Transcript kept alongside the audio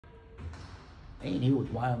And here with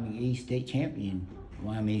Wyoming East state champion,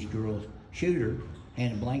 Wyoming East girls shooter,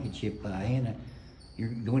 Hannah Blankenship. Hannah, you're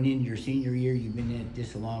going into your senior year. You've been at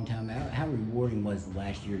this a long time. How rewarding was it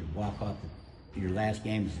last year to walk off your last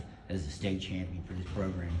games as a state champion for this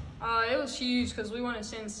program? It was huge because we wanted to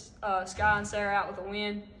send Sky and Sarah out with a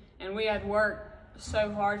win, and we had worked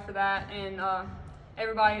so hard for that. And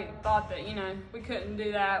everybody thought that we couldn't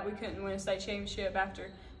do that. We couldn't win a state championship after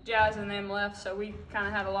Jazz and them left, so we kind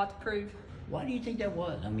of had a lot to prove. Why do you think that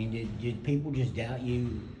was? I mean, did people just doubt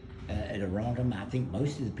you at a wrong time? I think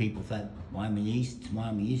most of the people thought Wyoming East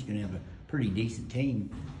going to have a pretty decent team.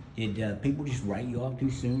 Did people just write you off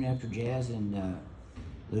too soon after Jazz and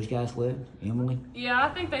those guys left, Emily? Yeah, I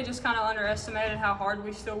think they just kind of underestimated how hard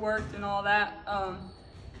we still worked and all that.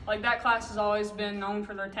 Like, that class has always been known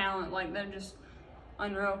for their talent. Like, they're just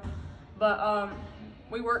unreal. But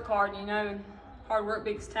we work hard, and hard work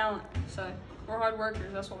beats talent. So we're hard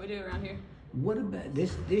workers. That's what we do around here. What about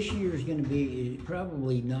this year is going to be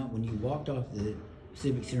probably not when you walked off the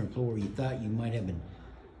Civic Center floor, you thought you might have been.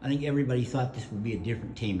 I think everybody thought this would be a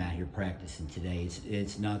different team out here practicing today.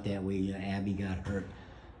 It's not that way. Abby got hurt.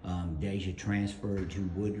 Deja transferred to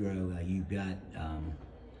Woodrow. You've got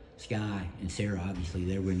Sky and Sarah, obviously,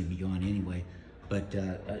 they're going to be gone anyway. But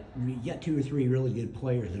you got 2 or 3 really good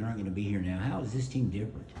players that aren't going to be here now. How is this team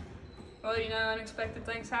different? Well, unexpected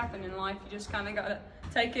things happen in life. You just kind of got to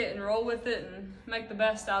take it and roll with it and make the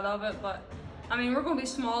best out of it. But, I mean, we're going to be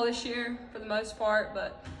small this year for the most part,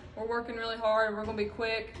 but we're working really hard. We're going to be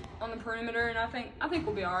quick on the perimeter, and I think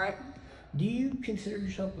we'll be all right. Do you consider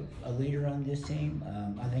yourself a leader on this team?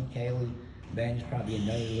 I think Kaylee Bann is probably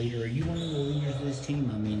another leader. Are you one of the leaders of this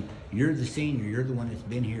team? I mean, you're the senior. You're the one that's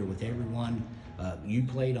been here with everyone. You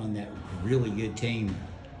played on that really good team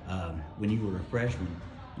when you were a freshman.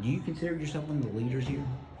 Do you consider yourself one of the leaders here?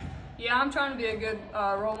 Yeah, I'm trying to be a good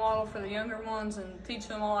role model for the younger ones and teach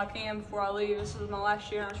them all I can before I leave. This is my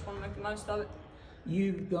last year, and I just want to make the most of it.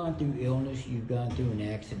 You've gone through illness. You've gone through an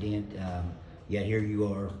accident. Yet here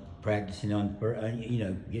you are practicing on,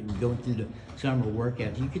 going through the summer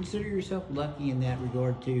workouts. Do you consider yourself lucky in that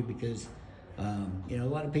regard too? Because a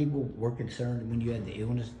lot of people were concerned when you had the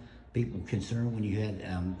illness. People were concerned when you had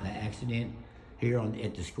the accident here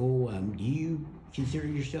at the school. Do you consider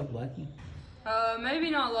yourself lucky?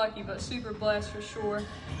 Maybe not lucky, but super blessed for sure.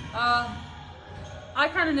 I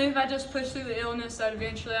kind of knew if I just pushed through the illness that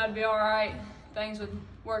eventually I'd be all right. Things would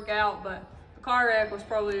work out, but the car wreck was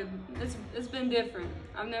probably, it's been different.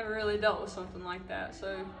 I've never really dealt with something like that,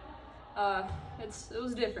 so it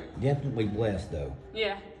was different. Definitely blessed, though.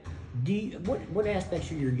 Yeah. What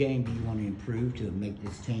aspects of your game do you want to improve to make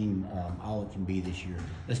this team all it can be this year?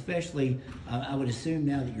 Especially, I would assume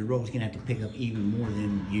now that your role is going to have to pick up even more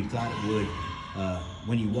than you thought it would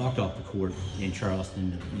when you walked off the court in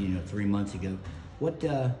Charleston, 3 months ago. What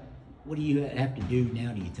do you have to do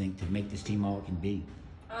now, do you think, to make this team all it can be?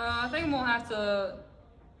 I think we'll have to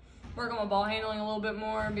work on my ball handling a little bit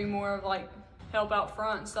more, be more of like help out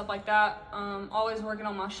front and stuff like that. Always working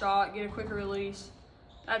on my shot, get a quicker release.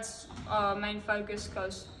 That's main focus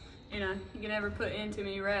because, you can never put in too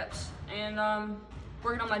many reps. And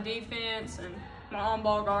working on my defense and my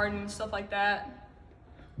on-ball guarding and stuff like that.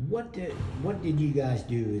 What did you guys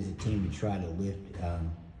do as a team to try to lift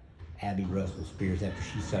Abby Russell Spears after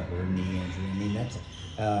she suffered her knee injury? I mean,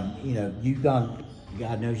 that's, you've gone,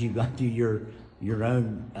 God knows you've gone through your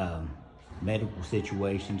own medical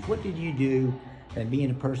situations. What did you do, and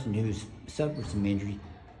being a person who's suffered some injuries,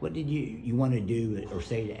 what did you want to do or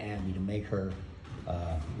say to Abby to make her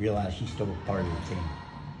realize she's still a part of the team?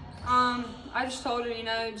 I just told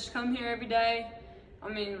her, just come here every day. I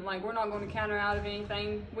mean, we're not going to count her out of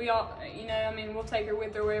anything. We all, we'll take her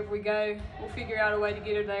with her wherever we go. We'll figure out a way to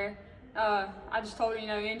get her there. I just told her,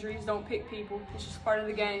 injuries don't pick people. It's just part of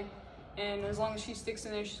the game. And as long as she sticks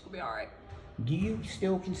in there, she's going to be all right. Do you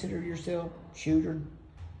still consider yourself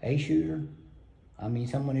a shooter? I mean,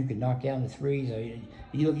 someone who could knock down the threes.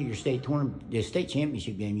 You look at your state tournament, the state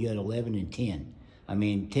championship game, you had 11 and 10. I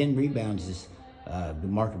mean, 10 rebounds is the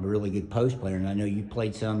mark of a really good post player. And I know you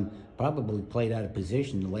probably played out of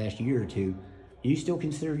position the last year or two. Do you still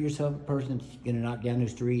consider yourself a person that's going to knock down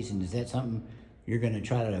those threes? And is that something you're going to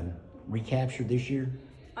try to recapture this year?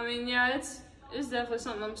 I mean, yeah, it's definitely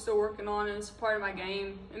something I'm still working on, and it's a part of my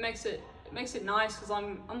game. It makes it nice because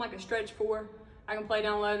I'm like a stretch four. I can play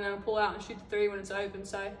down low and then I'll pull out and shoot the three when it's open.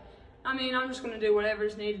 So, I mean, I'm just going to do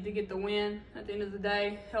whatever's needed to get the win at the end of the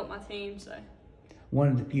day, help my team. So, one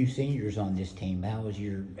of the few seniors on this team, how was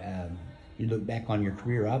you look back on your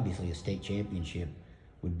career? Obviously, a state championship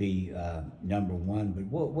would be number one, but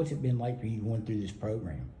what's it been like for you going through this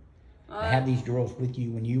program? Have these girls with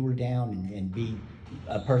you when you were down and be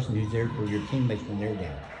a person who's there for your teammates when they're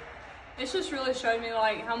down? It's just really showed me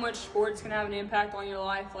like how much sports can have an impact on your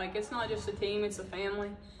life. Like it's not just a team, it's a family.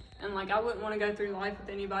 And like I wouldn't want to go through life with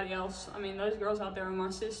anybody else. I mean, those girls out there are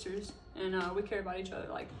my sisters, and we care about each other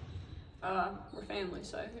like we're family.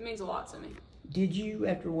 So it means a lot to me. Did you,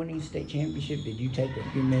 after winning the state championship, did you take a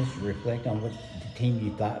few minutes to reflect on what the team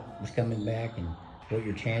you thought was coming back and what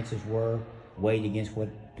your chances were, weighed against what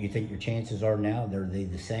you think your chances are now? Are they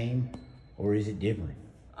the same, or is it different?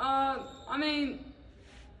 I mean,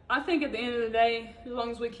 I think at the end of the day, as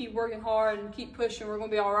long as we keep working hard and keep pushing, we're going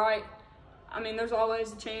to be all right. I mean, there's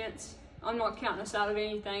always a chance. I'm not counting us out of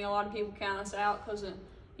anything. A lot of people count us out because,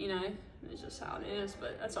 you know, it's just how it is.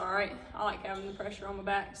 But that's all right. I like having the pressure on my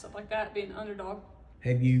back and stuff like that, being an underdog.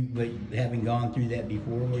 Have you, but having gone through that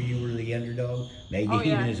before where you were the underdog, maybe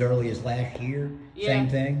even as early as last year, same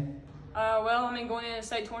thing? Well, I mean, going into the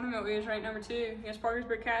state tournament, we was ranked number 2 against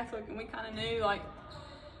Parkersburg Catholic, and we kind of knew, like,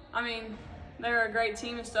 I mean, they were a great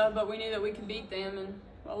team and stuff, but we knew that we could beat them, and,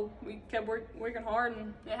 well, we kept working hard,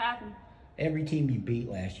 and it happened. Every team you beat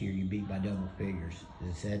last year, you beat by double figures.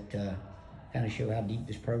 Does that kind of show how deep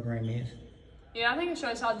this program is? Yeah, I think it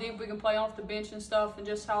shows how deep we can play off the bench and stuff, and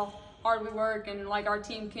just how hard we work, and, like, our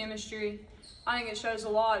team chemistry. I think it shows a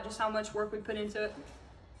lot, just how much work we put into it.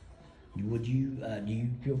 Would you, do you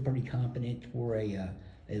feel pretty confident for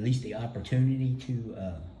at least the opportunity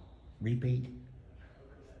to repeat?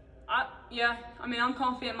 Yeah, I mean, I'm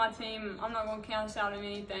confident in my team. I'm not going to count us out in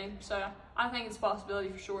anything, so I think it's a possibility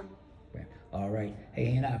for sure. All right. Hey,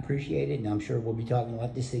 Hannah, I appreciate it, and I'm sure we'll be talking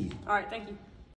about this season. All right, thank you.